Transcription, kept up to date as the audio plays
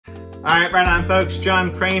All right, right on folks,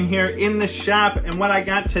 John Crane here in the shop, and what I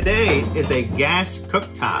got today is a gas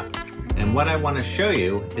cooktop. And what I want to show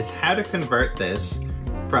you is how to convert this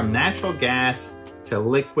from natural gas to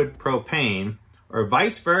liquid propane, or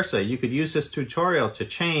vice versa. You could use this tutorial to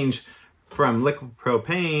change from liquid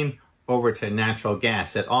propane over to natural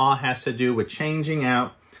gas. It all has to do with changing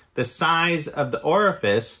out the size of the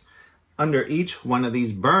orifice under each one of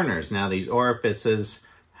these burners. Now these orifices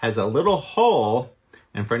has a little hole,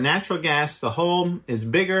 and for natural gas, the hole is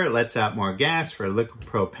bigger, it lets out more gas. For liquid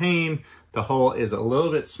propane, the hole is a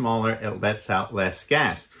little bit smaller, it lets out less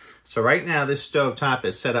gas. So right now, this stovetop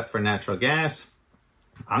is set up for natural gas.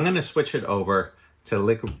 I'm gonna switch it over to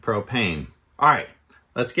liquid propane. All right,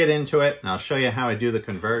 let's get into it, and I'll show you how I do the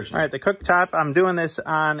conversion. All right, the cooktop I'm doing this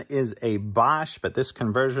on is a Bosch, but this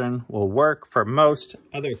conversion will work for most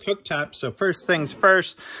other cooktops. So first things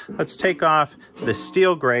first, let's take off the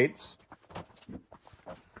steel grates.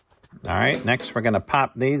 All right, next we're gonna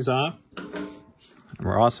pop these off.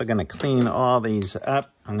 We're also gonna clean all these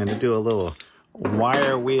up. I'm gonna do a little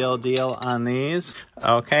wire wheel deal on these.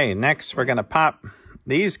 Okay, next we're gonna pop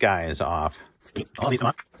these guys off. All these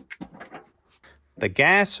off. The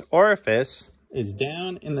gas orifice is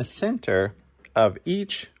down in the center of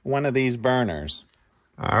each one of these burners.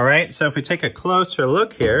 All right, so if we take a closer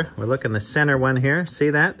look here, we look in the center one here. See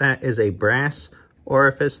that? That is a brass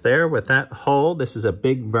orifice there with that hole. This is a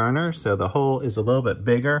big burner, so the hole is a little bit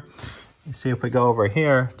bigger. You see, if we go over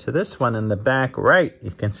here to this one in the back right,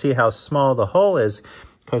 you can see how small the hole is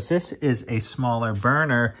because this is a smaller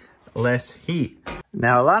burner, less heat.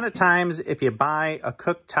 Now, a lot of times if you buy a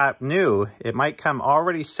cooktop new, it might come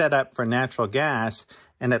already set up for natural gas,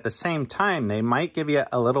 and at the same time, they might give you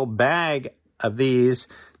a little bag of these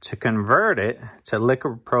to convert it to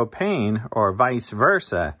liquid propane or vice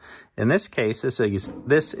versa. In this case,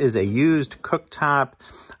 this is a used cooktop.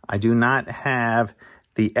 I do not have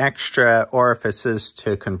the extra orifices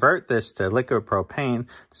to convert this to liquid propane,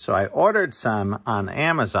 so I ordered some on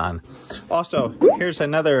Amazon. Also, here's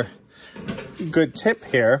another good tip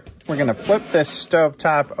here. We're gonna flip this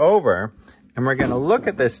stovetop over, and we're gonna look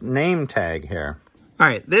at this name tag here. All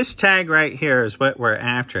right, this tag right here is what we're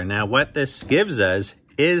after. Now, what this gives us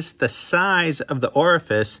is the size of the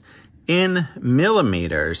orifice in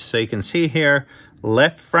millimeters. So you can see here,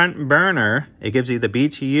 left front burner, it gives you the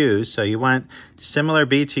BTUs, so you want similar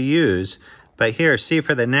BTUs. But here, see,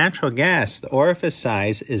 for the natural gas, the orifice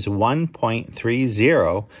size is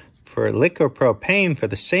 1.30. For liquid propane, for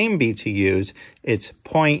the same BTUs, it's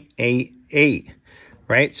 0.88,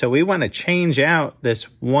 right? So we want to change out this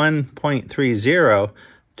 1.30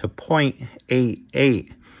 to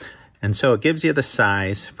 0.88. And so it gives you the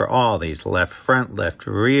size for all these: left front, left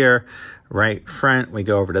rear, right front. We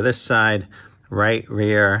go over to this side, right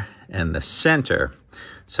rear, and the center.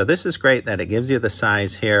 So this is great that it gives you the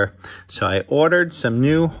size here. So I ordered some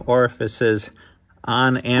new orifices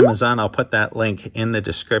on Amazon. I'll put that link in the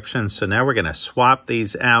description. So now we're gonna swap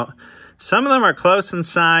these out. Some of them are close in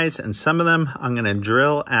size, and some of them I'm gonna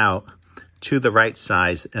drill out to the right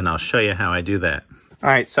size, and I'll show you how I do that. All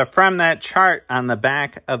right, so from that chart on the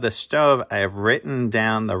back of the stove, I have written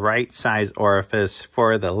down the right size orifice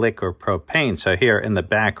for the liquid propane. So here in the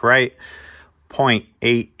back right,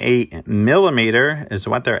 0.88 millimeter is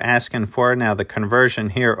what they're asking for. Now the conversion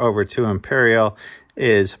here over to imperial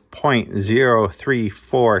is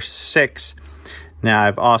 0.0346. Now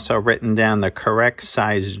I've also written down the correct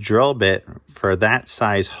size drill bit for that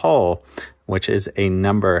size hole, which is a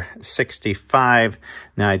number 65.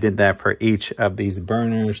 Now I did that for each of these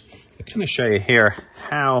burners. I'm going to show you here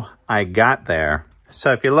how I got there.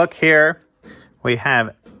 So if you look here, we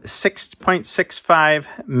have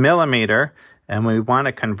 6.65 millimeter, and we want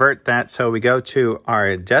to convert that. So we go to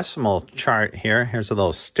our decimal chart here. Here's a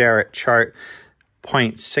little stare-at chart.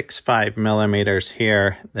 0.65 millimeters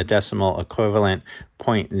here, the decimal equivalent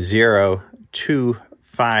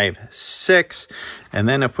 0.0256. And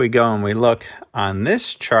then if we go and we look on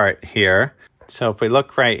this chart here, so if we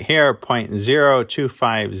look right here,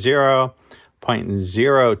 0.0250,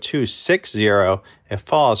 0.0260, it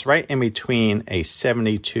falls right in between a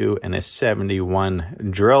 72 and a 71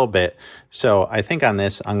 drill bit. So I think on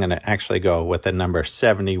this, I'm going to actually go with the number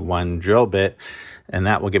 71 drill bit, and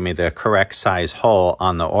that will give me the correct size hole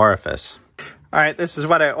on the orifice. All right, this is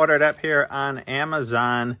what I ordered up here on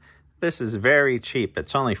Amazon. This is very cheap.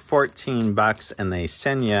 It's only 14 bucks, and they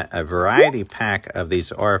send you a variety pack of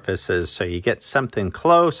these orifices, so you get something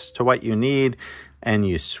close to what you need and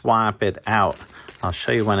you swap it out. I'll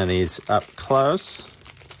show you one of these up close.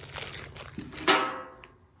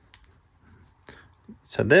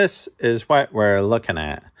 So this is what we're looking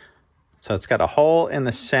at. So it's got a hole in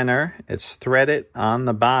the center. It's threaded on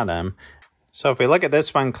the bottom. So if we look at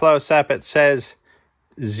this one close up, it says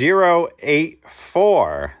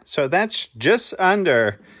 0.84. So that's just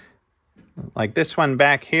under, like this one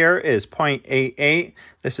back here is 0.88.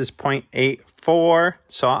 This is 0.84.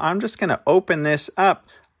 So I'm just going to open this up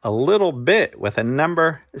a little bit with a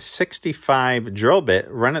number 65 drill bit,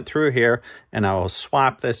 run it through here, and I will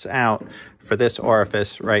swap this out for this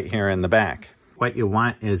orifice right here in the back. What you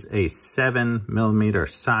want is a 7mm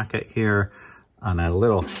socket here on a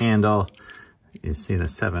little handle. You see the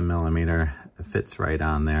 7mm fits right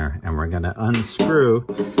on there, and we're going to unscrew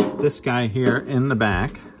this guy here in the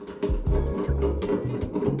back.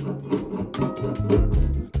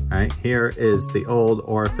 All right, here is the old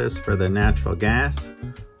orifice for the natural gas.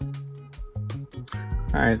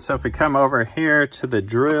 All right, so if we come over here to the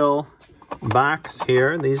drill box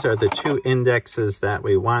here, these are the two indexes that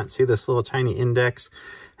we want. See this little tiny index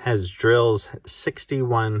has drills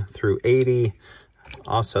 61 through 80.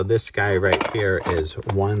 Also, this guy right here is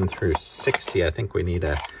 1 through 60. I think we need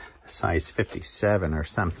a size 57 or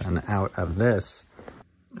something out of this.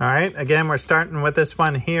 All right, again, we're starting with this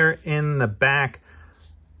one here in the back,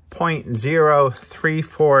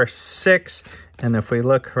 0.0346. And if we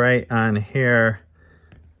look right on here,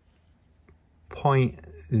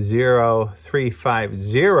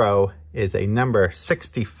 0.0350 is a number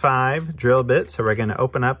 65 drill bit. So we're going to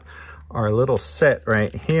open up our little set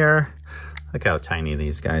right here. Look how tiny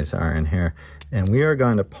these guys are in here. And we are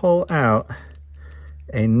going to pull out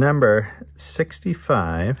a number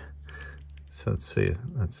 65. So let's see,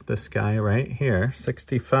 that's this guy right here,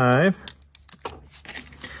 65.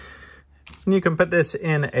 And you can put this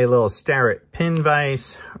in a little Starrett pin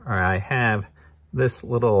vise, or I have this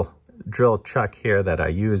little drill chuck here that I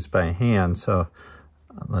use by hand. So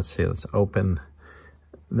let's see, let's open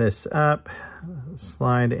this up,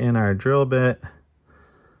 slide in our drill bit,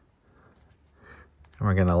 and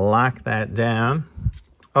we're gonna lock that down.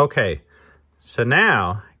 Okay, so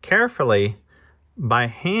now carefully by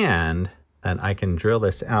hand, and I can drill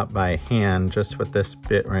this out by hand just with this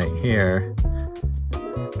bit right here.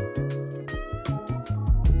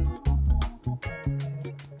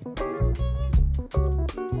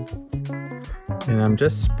 And I'm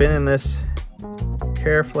just spinning this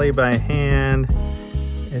carefully by hand.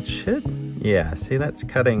 It should, yeah, see that's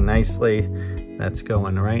cutting nicely. That's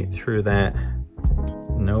going right through that,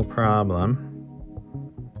 no problem.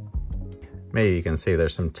 Maybe you can see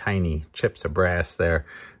there's some tiny chips of brass there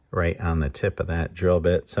right on the tip of that drill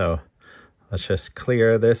bit. So let's just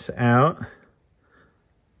clear this out.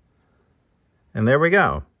 And there we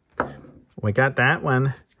go. We got that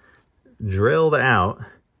one drilled out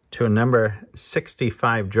to a number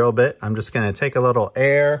 65 drill bit. I'm just gonna take a little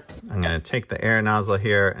air. I'm gonna take the air nozzle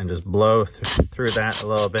here and just blow through that a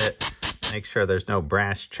little bit. Make sure there's no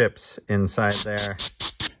brass chips inside there.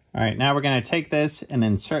 All right, now we're gonna take this and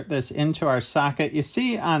insert this into our socket. You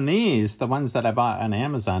see on these, the ones that I bought on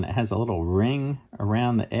Amazon, it has a little ring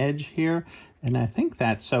around the edge here. And I think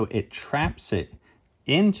that's so it traps it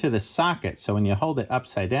into the socket. So when you hold it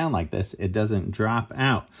upside down like this, it doesn't drop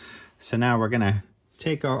out. So now we're gonna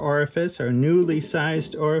take our orifice, our newly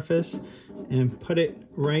sized orifice, and put it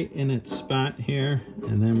right in its spot here.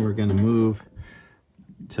 And then we're gonna move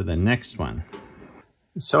to the next one.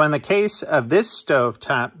 So in the case of this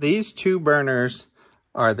stovetop, these two burners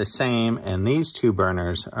are the same and these two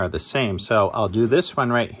burners are the same. So I'll do this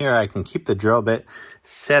one right here. I can keep the drill bit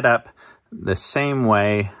set up the same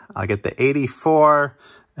way. I'll get the 84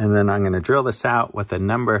 and then I'm gonna drill this out with a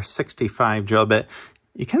number 65 drill bit.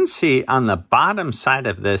 You can see on the bottom side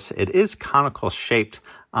of this, it is conical shaped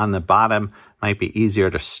on the bottom. Might be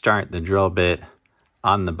easier to start the drill bit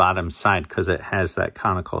on the bottom side because it has that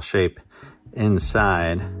conical shape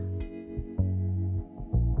inside.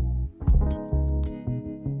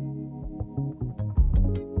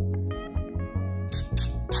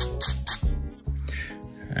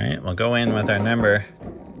 All right, we'll go in with our number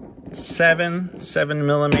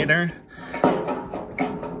 7mm.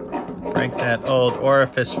 Break that old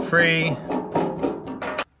orifice free.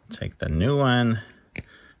 Take the new one,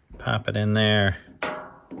 pop it in there.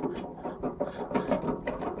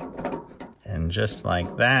 And just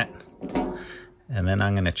like that. And then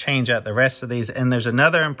I'm gonna change out the rest of these. And there's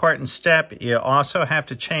another important step. You also have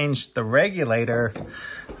to change the regulator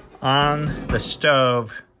on the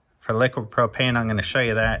stove for liquid propane. I'm gonna show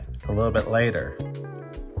you that a little bit later.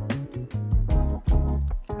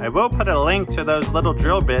 I will put a link to those little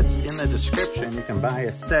drill bits in the description. You can buy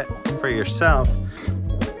a set for yourself.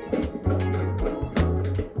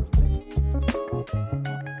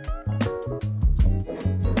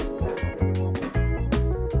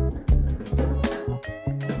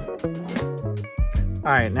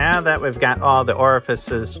 All right, now that we've got all the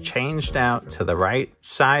orifices changed out to the right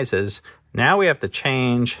sizes, now we have to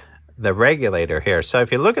change the regulator here. So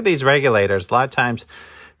if you look at these regulators, a lot of times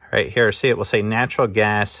right here, see it will say natural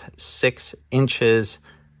gas 6 inches,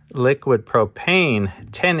 liquid propane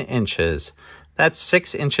 10 inches. That's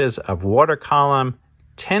 6 inches of water column,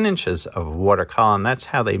 10 inches of water column. That's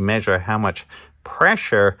how they measure how much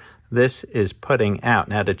pressure this is putting out.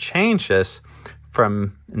 Now to change this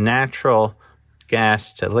from natural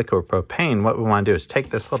gas to liquid propane, what we want to do is take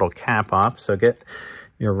this little cap off. So get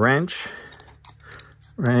your wrench,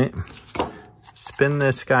 right? Spin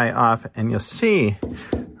this guy off and you'll see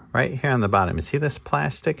right here on the bottom, you see this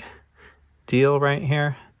plastic deal right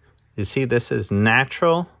here? You see this is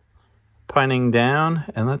natural pointing down,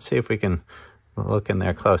 and let's see if we can look in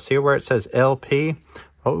there close. See where it says LP?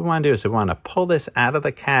 What we want to do is we want to pull this out of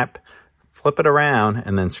the cap, flip it around,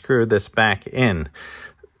 and then screw this back in.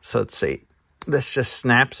 So let's see. This just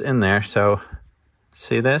snaps in there. So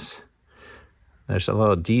see this? There's a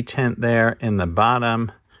little detent there in the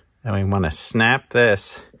bottom, and we want to snap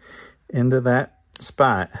this into that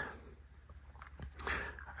spot. All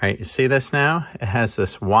right, you see this now? It has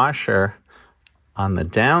this washer on the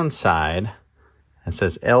downside. It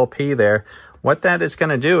says LP there. What that is going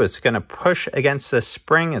to do is going to push against the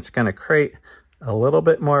spring. It's going to create a little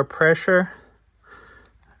bit more pressure.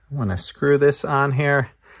 I want to screw this on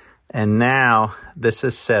here. And now this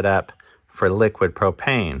is set up for liquid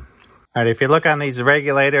propane. All right, if you look on these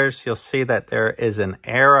regulators, you'll see that there is an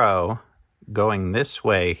arrow going this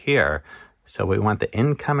way here. So we want the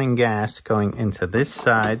incoming gas going into this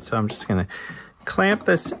side. So I'm just going to clamp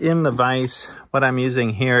this in the vise. What I'm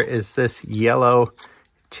using here is this yellow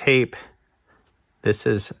tape. This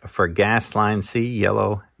is for gas line. See,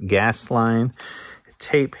 yellow gas line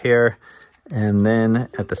tape here. And then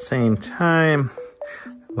at the same time,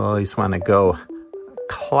 we always want to go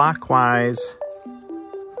clockwise.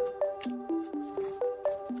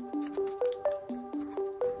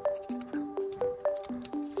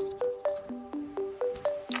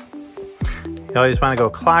 You always want to go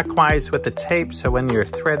clockwise with the tape, so when you're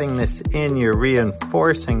threading this in, you're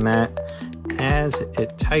reinforcing that as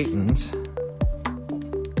it tightens.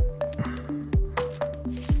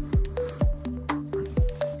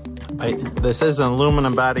 This is an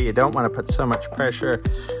aluminum body. You don't want to put so much pressure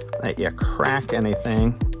that you crack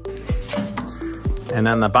anything. And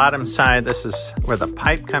on the bottom side, this is where the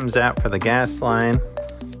pipe comes out for the gas line.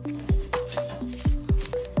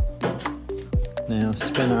 Now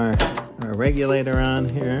spin our regulator on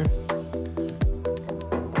here.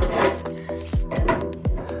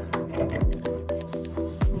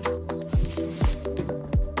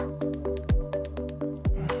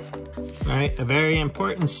 All right, a very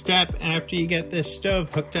important step after you get this stove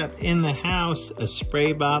hooked up in the house, a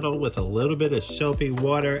spray bottle with a little bit of soapy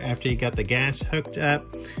water after you got the gas hooked up.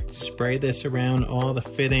 Spray this around all the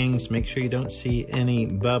fittings. Make sure you don't see any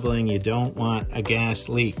bubbling. You don't want a gas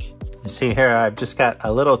leak. You see here, I've just got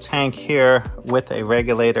a little tank here with a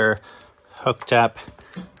regulator hooked up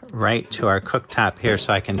right to our cooktop here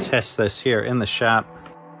so I can test this here in the shop.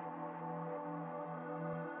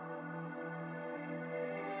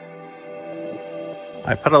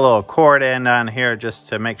 I put a little cord end on here just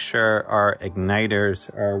to make sure our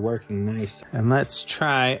igniters are working nice. And let's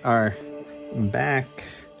try our back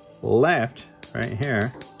left right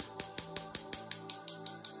here.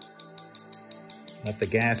 Let the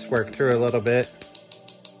gas work through a little bit.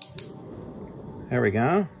 There we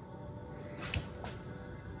go.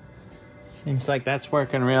 Seems like that's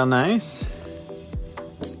working real nice.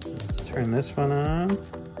 Let's turn this one on.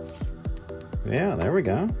 Yeah, there we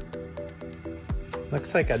go.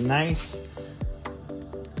 Looks like a nice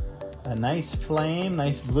flame,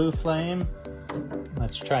 nice blue flame.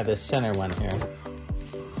 Let's try this center one here.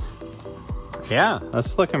 Yeah,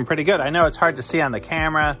 that's looking pretty good. I know it's hard to see on the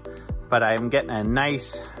camera, but I'm getting a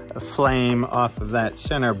nice flame off of that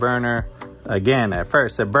center burner. Again, at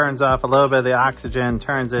first it burns off a little bit of the oxygen,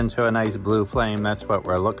 turns into a nice blue flame. That's what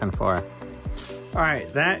we're looking for. All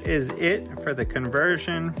right, that is it for the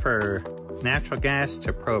conversion for natural gas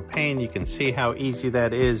to propane. You can see how easy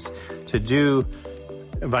that is to do,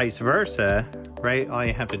 vice versa, right? All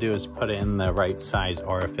you have to do is put in the right size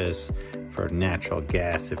orifice for natural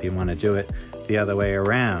gas if you want to do it the other way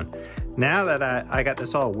around. Now that I got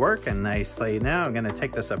this all working nicely, now I'm going to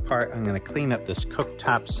take this apart. I'm going to clean up this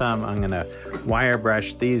cooktop some. I'm going to wire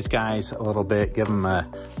brush these guys a little bit, give them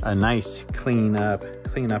a nice clean up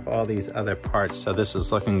all these other parts. So this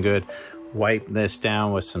is looking good. Wipe this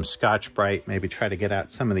down with some Scotch-Brite, maybe try to get out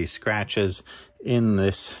some of these scratches in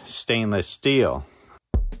this stainless steel.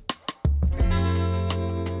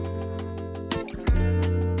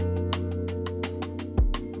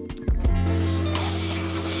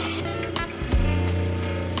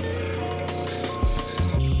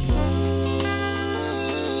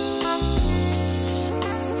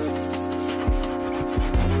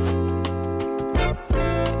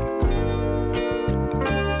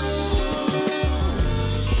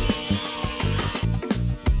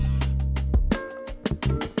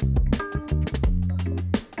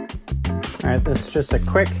 just a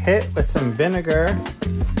quick hit with some vinegar.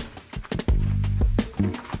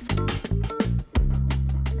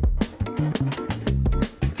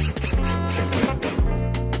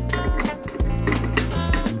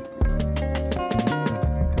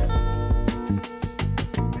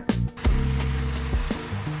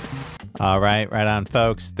 All right, right on,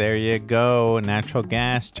 folks. There you go. Natural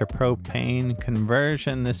gas to propane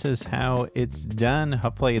conversion. This is how it's done.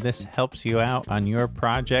 Hopefully this helps you out on your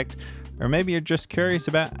project. Or maybe you're just curious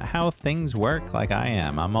about how things work like I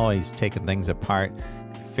am. I'm always taking things apart,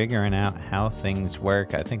 figuring out how things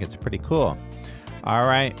work. I think it's pretty cool. All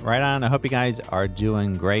right, right on. I hope you guys are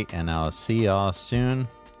doing great, and I'll see y'all soon.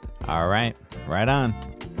 All right, right on.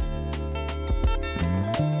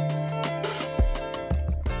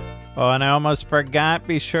 Oh, and I almost forgot,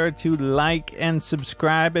 be sure to like and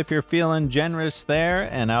subscribe if you're feeling generous there.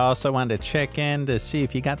 And I also wanted to check in to see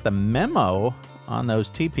if you got the memo on those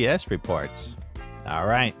TPS reports. All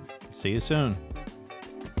right, see you soon.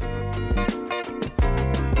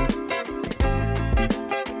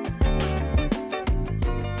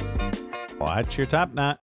 Watch your top knot.